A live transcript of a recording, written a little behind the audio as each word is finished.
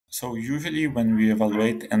So usually when we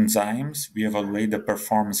evaluate enzymes, we evaluate the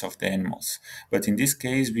performance of the animals. But in this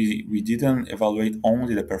case, we didn't evaluate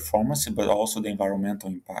only the performance, but also the environmental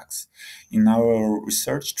impacts. In our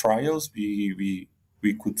research trials, we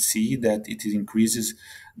could see that it increases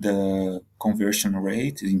the conversion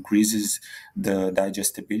rate, it increases the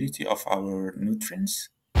digestibility of our nutrients.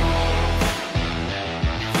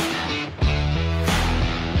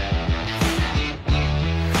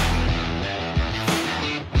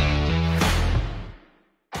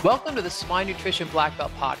 Welcome to the Swine Nutrition Blackbelt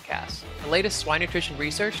Podcast, the latest swine nutrition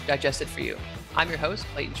research digested for you. I'm your host,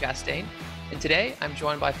 Clayton Chastain, and today I'm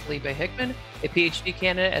joined by Felipe Hickmann, a Ph.D.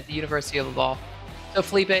 candidate at the University of Laval. So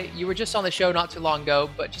Felipe, you were just on the show not too long ago,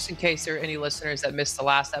 but just in case there are any listeners that missed the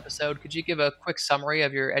last episode, could you give a quick summary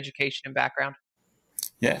of your education and background?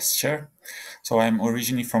 Yes, sure. So I'm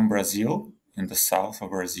originally from Brazil, in the south of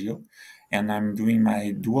Brazil, and I'm doing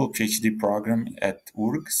my dual Ph.D. program at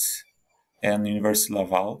URGS and Université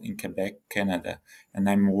Laval in Quebec, Canada. And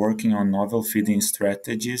I'm working on novel feeding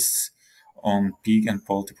strategies on pig and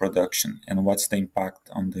poultry production and what's the impact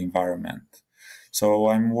on the environment. So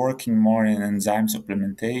I'm working more in enzyme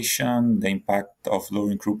supplementation, the impact of low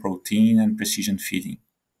in crude protein, and precision feeding.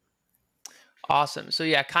 Awesome. So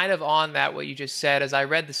yeah, kind of on that, what you just said, as I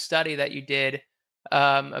read the study that you did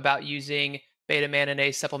about using Betamannan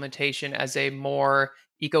supplementation as a more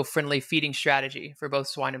eco-friendly feeding strategy for both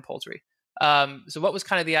swine and poultry. So what was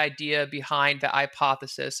kind of the idea behind the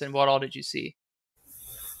hypothesis and what all did you see?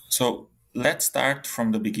 So let's start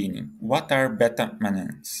from the beginning. What are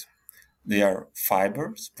Betamannans? They are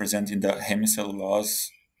fibers present in the hemicellulose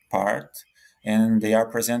part, and they are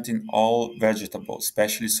present in all vegetables,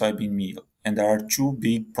 especially soybean meal. And there are two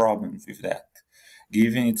big problems with that.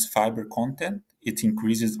 Given its fiber content, it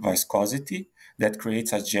increases viscosity that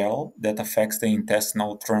creates a gel that affects the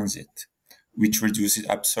intestinal transit, which reduces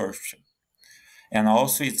absorption. And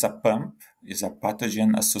also it's a pump, is a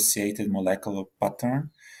pathogen-associated molecular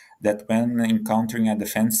pattern that when encountering a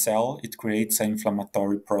defense cell, it creates an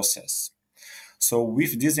inflammatory process. So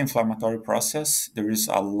with this inflammatory process, there is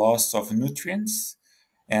a loss of nutrients,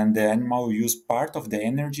 and the animal use part of the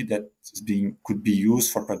energy that could be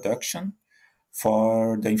used for production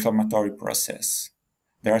for the inflammatory process.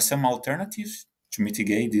 There are some alternatives to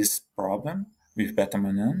mitigate this problem with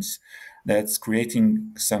Betamannans. That's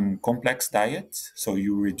creating some complex diets. So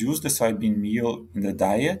you reduce the soybean meal in the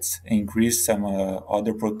diets and increase some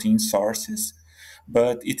other protein sources,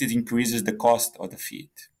 but it increases the cost of the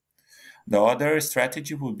feed. The other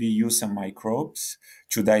strategy would be use some microbes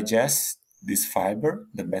to digest this fiber,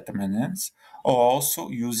 the Betamannans, or also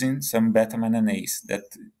using some Betamannanase, that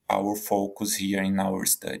our focus here in our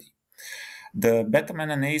study. The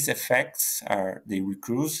Betamannanase effects are they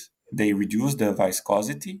reduce the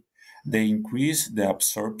viscosity, they increase the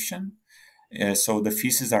absorption, so the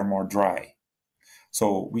feces are more dry.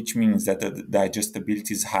 So which means that the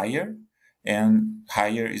digestibility is higher, and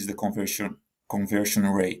higher is the conversion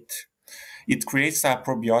rate. It creates a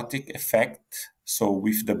probiotic effect, so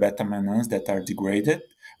with the Betamannans that are degraded,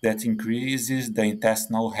 that increases the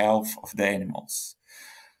intestinal health of the animals.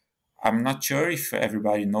 I'm not sure if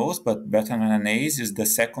everybody knows, but Betamannanase is the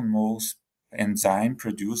second most enzyme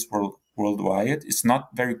produced worldwide. It's not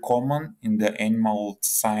very common in the animal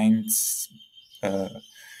science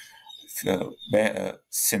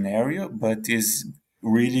scenario, but is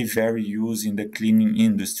really very used in the cleaning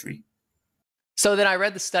industry. So then I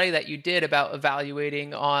read the study that you did about evaluating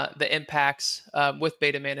the impacts with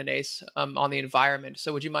Betamannanase on the environment.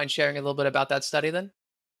 So would you mind sharing a little bit about that study then?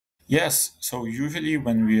 Yes, so usually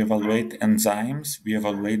when we evaluate enzymes, we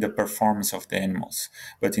evaluate the performance of the animals.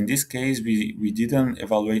 But in this case, we didn't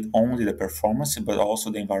evaluate only the performance, but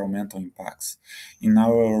also the environmental impacts. In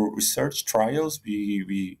our research trials,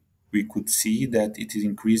 we could see that it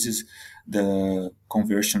increases the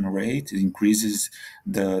conversion rate, it increases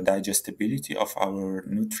the digestibility of our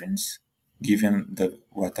nutrients, given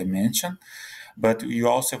what I mentioned. But you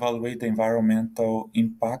also evaluate the environmental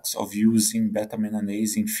impacts of using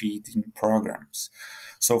Betamannanase in feeding programs.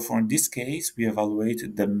 So for this case, we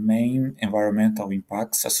evaluated the main environmental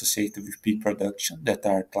impacts associated with pig production that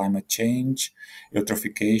are climate change,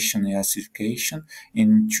 eutrophication, and acidification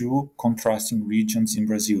in two contrasting regions in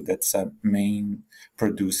Brazil. That's a main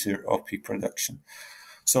producer of pig production.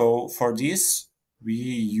 So for this, we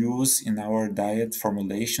use in our diet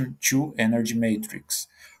formulation two energy matrix.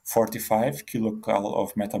 45 kilocal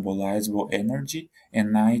of metabolizable energy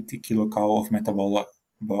and 90 kilocal of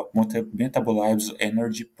metabolized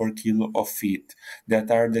energy per kilo of feed.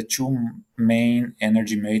 That are the two main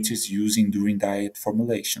energy matrices using during diet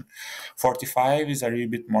formulation. 45 is a little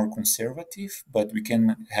bit more conservative, but we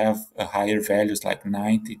can have higher values like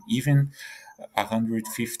 90, even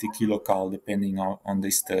 150 kilocal depending on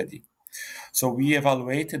the study. So we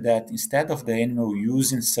evaluated that instead of the animal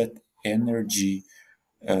using such energy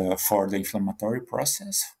for the inflammatory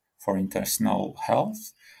process, for intestinal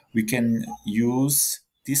health, we can use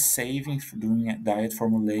this saving during diet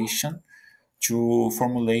formulation to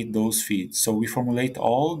formulate those feeds. So we formulate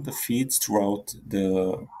all the feeds throughout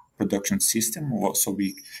the production system. So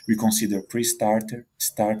we consider pre-starter,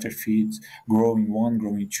 starter feeds, growing one,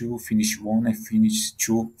 growing two, finish one, and finish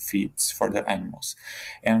two feeds for the animals.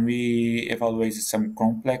 And we evaluated some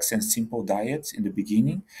complex and simple diets in the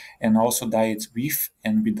beginning, and also diets with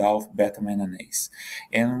and without Betamannans.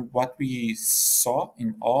 And what we saw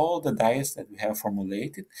in all the diets that we have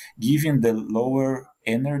formulated, given the lower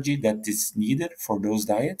energy that is needed for those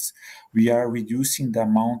diets, we are reducing the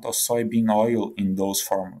amount of soybean oil in those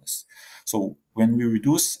formulas. So when we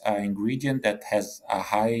reduce an ingredient that has a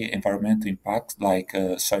high environmental impact, like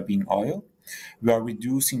soybean oil, we are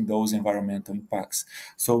reducing those environmental impacts.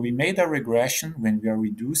 So we made a regression when we are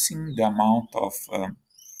reducing the amount of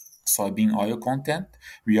soybean oil content.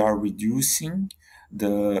 We are reducing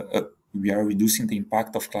the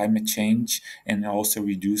impact of climate change, and also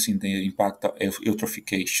reducing the impact of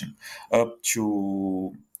eutrophication up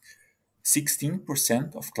to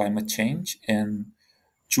 16% of climate change and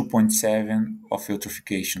 2.7 of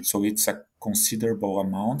eutrophication. So it's a considerable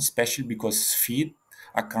amount, especially because feed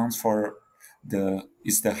accounts for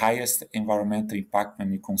is the highest environmental impact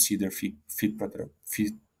when you consider feed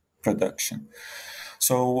production.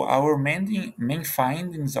 So our main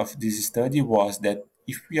findings of this study was that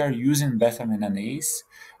if we are using Betamannans,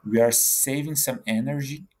 we are saving some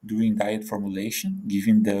energy during diet formulation,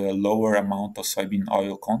 given the lower amount of soybean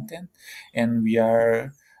oil content, and we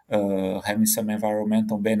are having some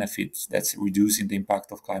environmental benefits. That's reducing the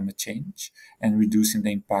impact of climate change and reducing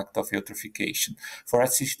the impact of eutrophication. For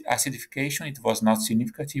acidification, it was not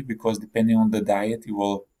significant because depending on the diet, it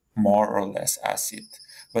will more or less acid.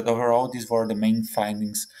 But overall, these were the main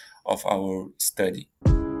findings of our study.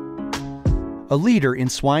 A leader in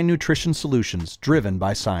swine nutrition solutions driven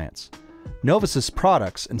by science. Novus's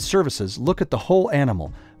products and services look at the whole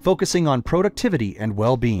animal, focusing on productivity and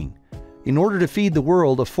well-being, in order to feed the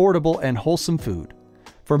world affordable and wholesome food.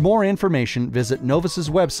 For more information, visit Novus's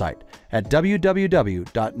website at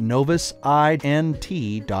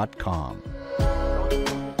www.novusint.com.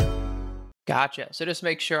 Gotcha. So just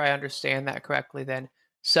make sure I understand that correctly then.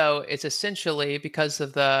 So it's essentially because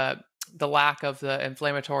of the lack of the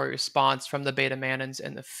inflammatory response from the Betamannans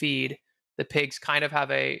in the feed, the pigs kind of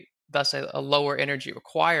have a lower energy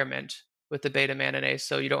requirement with the Betamannans,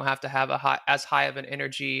 so you don't have to have as high of an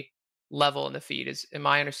energy level in the feed. Am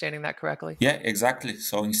I understanding that correctly? Yeah, exactly.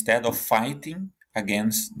 So instead of fighting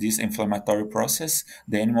against this inflammatory process,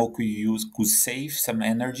 the animal could save some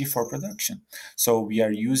energy for production. So we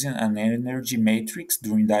are using an energy matrix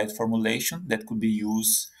during diet formulation that could be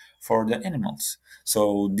used for the animals.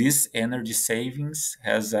 So this energy savings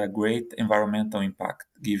has a great environmental impact,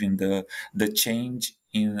 given the change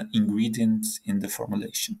in ingredients in the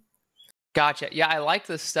formulation. Gotcha. Yeah, I like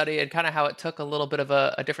this study and kind of how it took a little bit of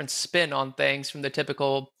a different spin on things from the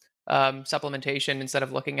typical supplementation. Instead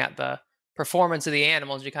of looking at the performance of the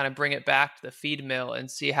animals, you kind of bring it back to the feed mill and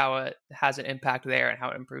see how it has an impact there and how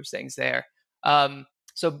it improves things there.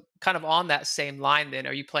 So kind of on that same line then,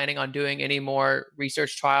 are you planning on doing any more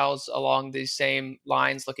research trials along these same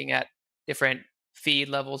lines, looking at different feed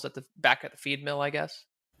levels back at the feed mill, I guess?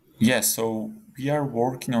 Yes, so we are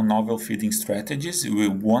working on novel feeding strategies.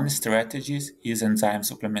 One strategy is enzyme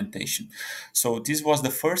supplementation. So this was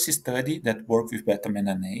the first study that worked with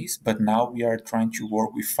Betamannans, but now we are trying to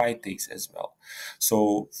work with phytase as well.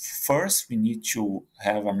 So first, we need to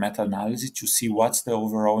have a meta-analysis to see what's the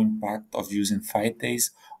overall impact of using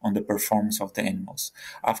phytase on the performance of the animals.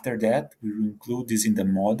 After that, we will include this in the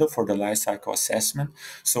model for the life cycle assessment,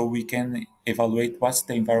 so we can evaluate what's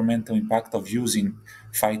the environmental impact of using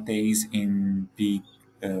phytase in pig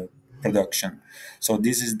production. So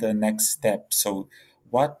this is the next step. So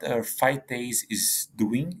what phytase is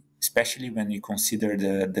doing, especially when you consider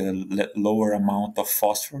the lower amount of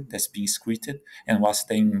phosphorus that's being excreted, and what's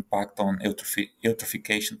the impact on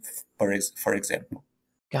eutrophication, for example.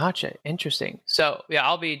 Gotcha. Interesting. So yeah,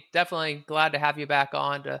 I'll be definitely glad to have you back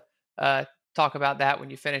on to talk about that when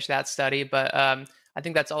you finish that study. But I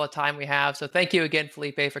think that's all the time we have. So thank you again,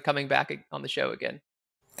 Felipe, for coming back on the show again.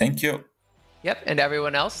 Thank you. Yep, and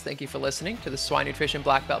everyone else, thank you for listening to the Swine Nutrition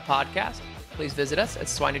Blackbelt Podcast. Please visit us at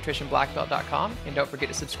swinenutritionblackbelt.com, and don't forget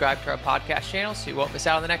to subscribe to our podcast channel so you won't miss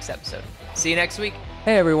out on the next episode. See you next week.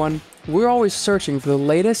 Hey everyone, we're always searching for the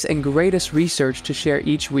latest and greatest research to share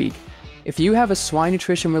each week. If you have a swine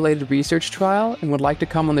nutrition related research trial and would like to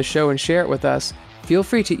come on the show and share it with us, feel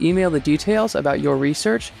free to email the details about your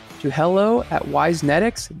research to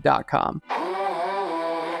hello@wisenetics.com.